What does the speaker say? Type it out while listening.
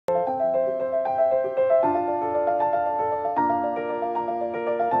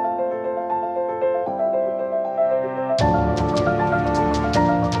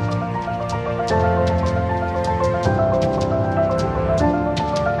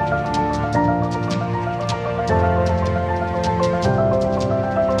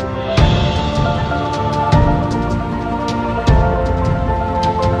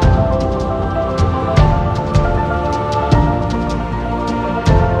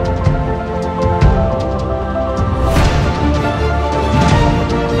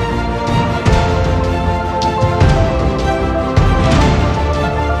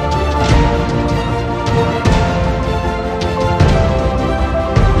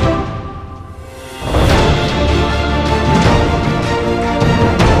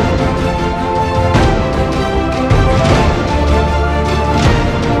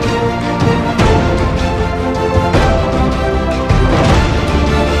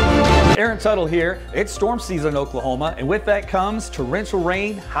Darren Tuttle here. It's storm season in Oklahoma, and with that comes torrential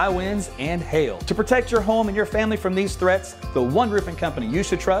rain, high winds, and hail. To protect your home and your family from these threats, the one roofing company you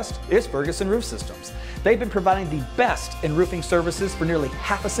should trust is Ferguson Roof Systems. They've been providing the best in roofing services for nearly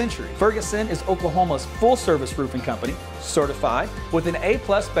half a century. Ferguson is Oklahoma's full-service roofing company, certified with an A+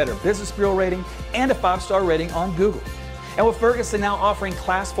 Better Business Bureau rating and a 5-star rating on Google. And with Ferguson now offering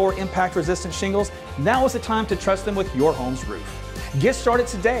Class 4 impact-resistant shingles, now is the time to trust them with your home's roof. Get started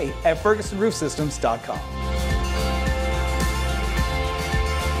today at FergusonRoofSystems.com.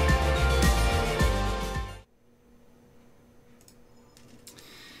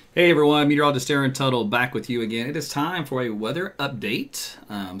 Hey everyone, Meteorologist Darren Tuttle back with you again. It is time for a weather update.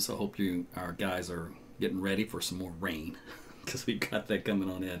 So I hope our guys are getting ready for some more rain because we've got that coming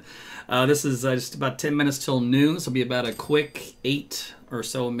on in. This is just about 10 minutes till noon, so it'll be about a quick 8 or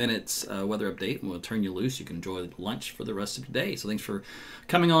so minutes weather update, and we'll turn you loose. You can enjoy lunch for the rest of the day. So thanks for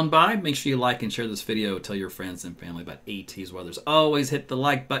coming on by. Make sure you like and share this video. Tell your friends and family about AT's weathers. Always hit the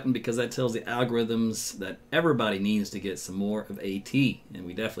like button because that tells the algorithms that everybody needs to get some more of AT, and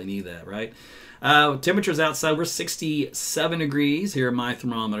we definitely need that, right? Temperatures outside, we're 67 degrees here at my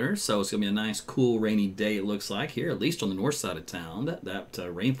thermometer, so it's going to be a nice, cool, rainy day it looks like here, at least on the north side of town. That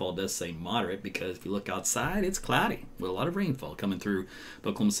rainfall does say moderate because if you look outside, it's cloudy with a lot of rainfall coming through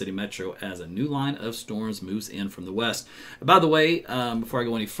Oklahoma City Metro as a new line of storms moves in from the west. By the way, before I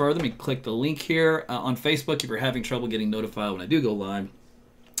go any further, let me click the link here on Facebook. If you're having trouble getting notified when I do go live,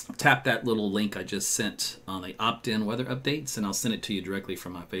 tap that little link I just sent on the opt-in weather updates, and I'll send it to you directly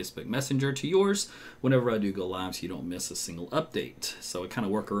from my Facebook Messenger to yours whenever I do go live, so you don't miss a single update. So I kind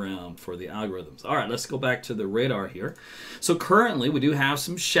of work around for the algorithms. All right, let's go back to the radar here. So currently we do have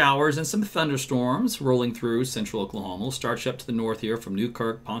some showers and some thunderstorms rolling through central Oklahoma. We'll start you up to the north here from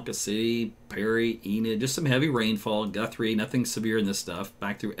Newkirk, Ponca City, Perry, Enid, just some heavy rainfall. Guthrie, nothing severe in this stuff.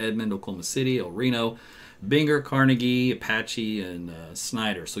 Back through Edmond, Oklahoma City, El Reno, Binger, Carnegie, Apache, and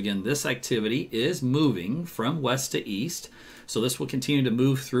Snyder. So again, this activity is moving from west to east. So this will continue to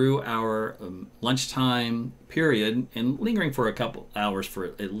move through our lunchtime period and lingering for a couple hours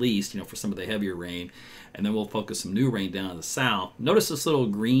for at least, for some of the heavier rain. And then we'll focus some new rain down in the south. Notice this little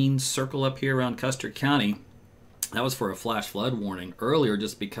green circle up here around Custer County. That was for a flash flood warning earlier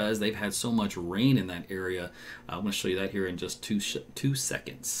just because they've had so much rain in that area. I'm going to show you that here in just two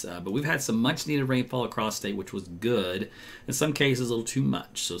seconds. But we've had some much needed rainfall across state, which was good. In some cases, a little too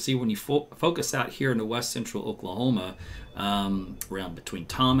much. So see, when you focus out here in the west central Oklahoma, around between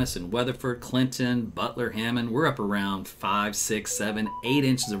Thomas and Weatherford, Clinton, Butler, Hammond, we're up around 5, 6, 7, 8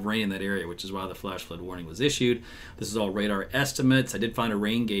 inches of rain in that area, which is why the flash flood warning was issued. This is all radar estimates. I did find a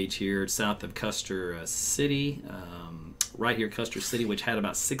rain gauge here south of Custer City, right here, Custer City, which had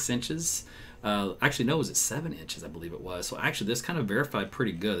about 6 inches. Actually, no, it was at 7 inches, I believe it was. So actually, this kind of verified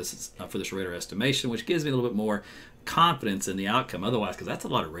pretty good. This is for this radar estimation, which gives me a little bit more confidence in the outcome. Otherwise, because that's a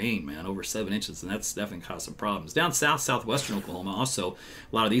lot of rain, man, over 7 inches, and that's definitely caused some problems. Down south, southwestern Oklahoma, also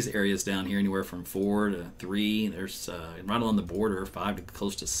a lot of these areas down here, anywhere from 4 to 3. There's right along the border, 5 to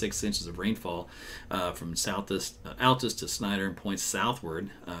close to 6 inches of rainfall from Altus to Snyder and points southward.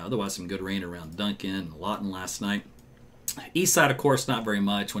 Otherwise, some good rain around Duncan and Lawton last night. East side, of course, not very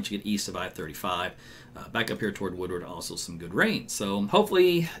much once you get east of I-35. Back up here toward Woodward, also some good rain. So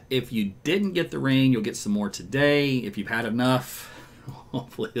hopefully, if you didn't get the rain, you'll get some more today. If you've had enough,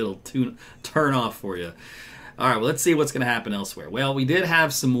 hopefully it'll turn off for you. All right, well, let's see what's going to happen elsewhere. Well, we did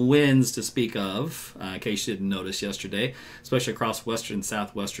have some winds to speak of, in case you didn't notice yesterday, especially across western and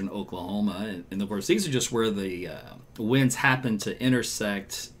southwestern Oklahoma. And of course, these are just where the winds happen to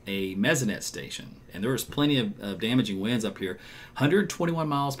intersect a mesonet station. And there was plenty of damaging winds up here. 121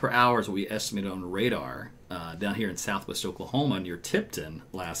 miles per hour is what we estimated on radar down here in southwest Oklahoma near Tipton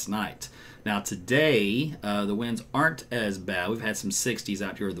last night. Now today, the winds aren't as bad. We've had some 60s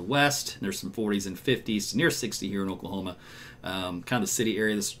out here in the west. There's some 40s and 50s, near 60 here in Oklahoma. Kind of the city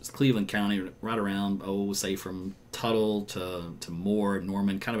area, this is Cleveland County, right around, say from Tuttle to Moore,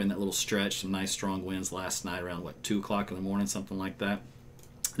 Norman, kind of in that little stretch. Some nice strong winds last night around, 2 o'clock in the morning, something like that.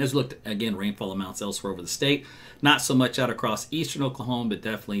 And as we looked, again, rainfall amounts elsewhere over the state. Not so much out across eastern Oklahoma, but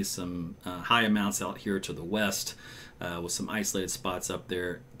definitely some high amounts out here to the west. With some isolated spots up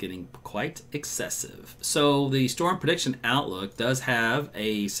there getting quite excessive. So the Storm Prediction Outlook does have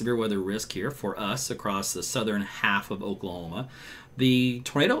a severe weather risk here for us across the southern half of Oklahoma. The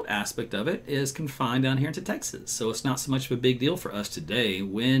tornado aspect of it is confined down here into Texas, so it's not so much of a big deal for us today.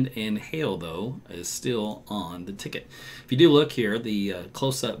 Wind and hail, though, is still on the ticket. If you do look here, the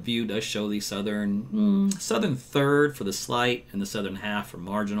close-up view does show the southern third for the slight and the southern half for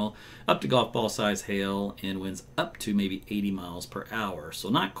marginal, up to golf ball size hail, and winds up to maybe 80 miles per hour. So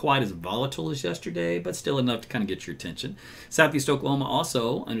not quite as volatile as yesterday, but still enough to kind of get your attention. Southeast Oklahoma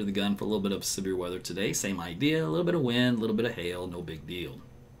also under the gun for a little bit of severe weather today. Same idea, a little bit of wind, a little bit of hail, no big deal.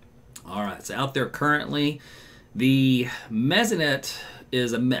 All right, so out there currently, the mesonet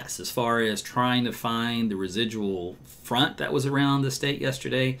is a mess as far as trying to find the residual front that was around the state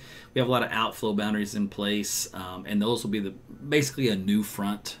yesterday. We have a lot of outflow boundaries in place, and those will be basically a new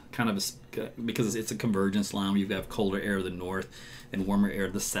front, kind of because it's a convergence line where you have colder air to the north and warmer air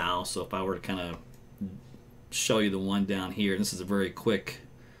to the south. So if I were to kind of show you the one down here, and this is a very quick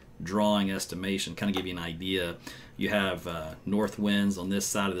drawing estimation, kind of give you an idea. You have north winds on this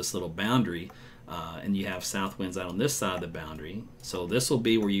side of this little boundary, and you have south winds out on this side of the boundary. So this will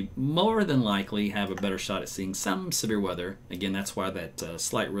be where you more than likely have a better shot at seeing some severe weather. Again, that's why that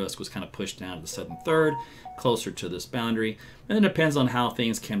slight risk was kind of pushed down to the southern third, closer to this boundary. And it depends on how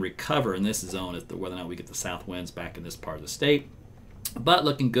things can recover in this zone as to whether or not we get the south winds back in this part of the state. But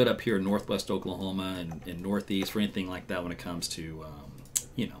looking good up here in northwest Oklahoma and northeast for anything like that when it comes to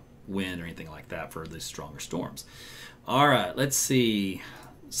wind or anything like that for these stronger storms. All right, let's see.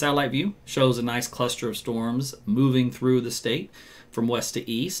 Satellite view shows a nice cluster of storms moving through the state from west to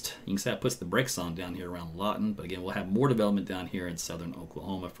east. You can see that puts the brakes on down here around Lawton, but again, we'll have more development down here in southern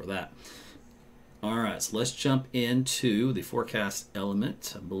Oklahoma for that. All right, so let's jump into the forecast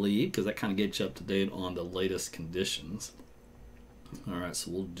element, I believe, because that kind of gets you up to date on the latest conditions. All right,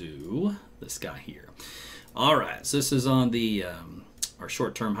 so we'll do this guy here. All right, so this is on the our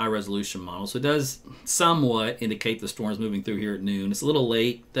short-term high-resolution model. So it does somewhat indicate the storm's moving through here at noon. It's a little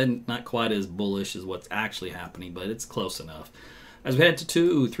late, not quite as bullish as what's actually happening, but it's close enough. As we head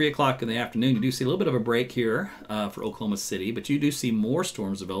to 3 o'clock in the afternoon, you do see a little bit of a break here for Oklahoma City, but you do see more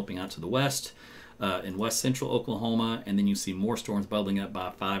storms developing out to the west in west central Oklahoma, and then you see more storms bubbling up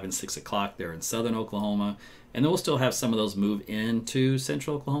by 5 and 6 o'clock there in southern Oklahoma. And then we'll still have some of those move into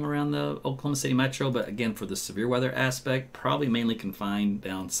central Oklahoma around the Oklahoma City metro, but again, for the severe weather aspect, probably mainly confined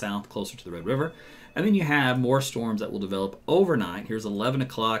down south closer to the Red River. And then you have more storms that will develop overnight. Here's 11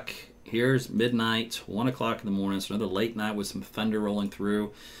 o'clock, here's midnight, 1 o'clock in the morning, so another late night with some thunder rolling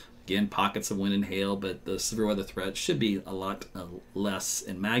through. Again, pockets of wind and hail, but the severe weather threat should be a lot less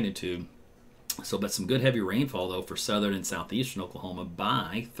in magnitude. So, but some good heavy rainfall, though, for southern and southeastern Oklahoma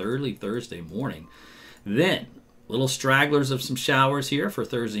by early Thursday morning. Then, little stragglers of some showers here for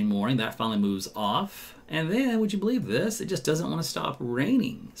Thursday morning. That finally moves off. And then, would you believe this? It just doesn't want to stop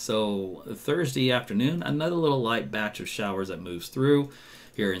raining. So, Thursday afternoon, another little light batch of showers that moves through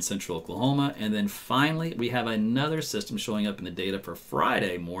here in central Oklahoma. And then finally, we have another system showing up in the data for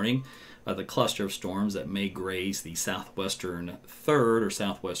Friday morning. The cluster of storms that may graze the southwestern third or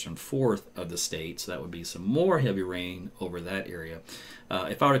southwestern fourth of the state. So that would be some more heavy rain over that area.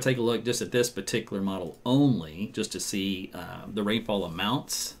 If I were to take a look just at this particular model only, just to see the rainfall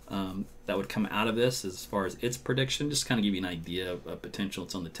amounts that would come out of this as far as its prediction, just kind of give you an idea of potential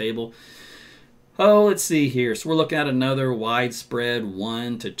that's on the table. Oh, let's see here. So we're looking at another widespread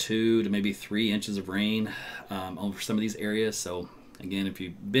 1 to 2 to maybe 3 inches of rain over some of these areas. So again, if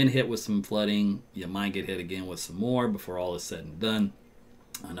you've been hit with some flooding, you might get hit again with some more before all is said and done.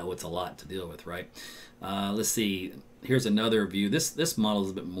 I know it's a lot to deal with, right? Let's see. Here's another view. This model is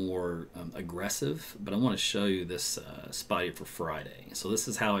a bit more aggressive, but I want to show you this spot here for Friday. So this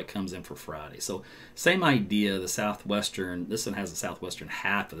is how it comes in for Friday. So same idea, the southwestern, this one has the southwestern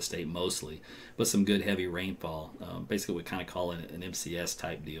half of the state mostly, but some good heavy rainfall. Basically, we kind of call it an MCS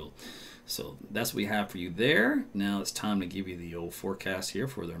type deal. So that's what we have for you there. Now it's time to give you the old forecast here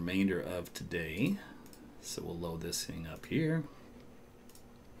for the remainder of today. So we'll load this thing up here.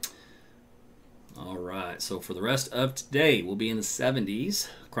 All right, so for the rest of today, we'll be in the 70s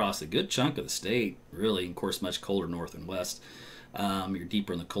across a good chunk of the state, really, of course, much colder north and west. You're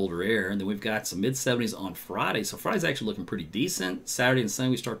deeper in the colder air. And then we've got some mid-70s on Friday. So Friday's actually looking pretty decent. Saturday and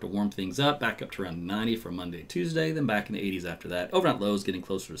Sunday, we start to warm things up, back up to around 90 for Monday and Tuesday, then back in the 80s after that. Overnight lows getting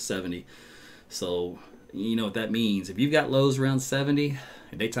closer to 70. So you know what that means. If you've got lows around 70,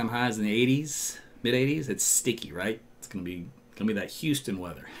 and daytime highs in the 80s, mid-80s, it's sticky, right? It's going to be that Houston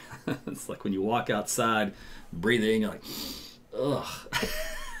weather. It's like when you walk outside, breathe in, you're like, ugh.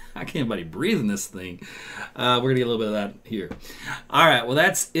 I can't anybody breathe in this thing. We're going to get a little bit of that here. All right, well,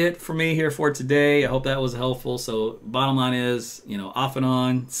 that's it for me here for today. I hope that was helpful. So bottom line is, off and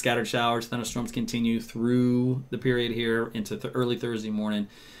on, scattered showers, thunderstorms continue through the period here into early Thursday morning.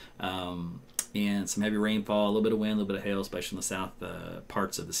 And some heavy rainfall, a little bit of wind, a little bit of hail, especially in the south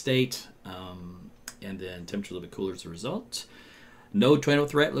parts of the state. And then temperature a little bit cooler as a result. No tornado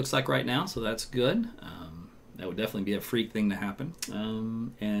threat looks like right now, so that's good. That would definitely be a freak thing to happen.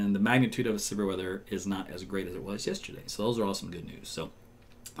 And the magnitude of severe weather is not as great as it was yesterday. So those are all some good news. So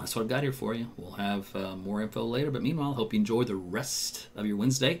that's what I've got here for you. We'll have more info later. But meanwhile, I hope you enjoy the rest of your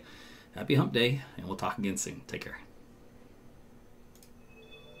Wednesday. Happy hump day, and we'll talk again soon. Take care.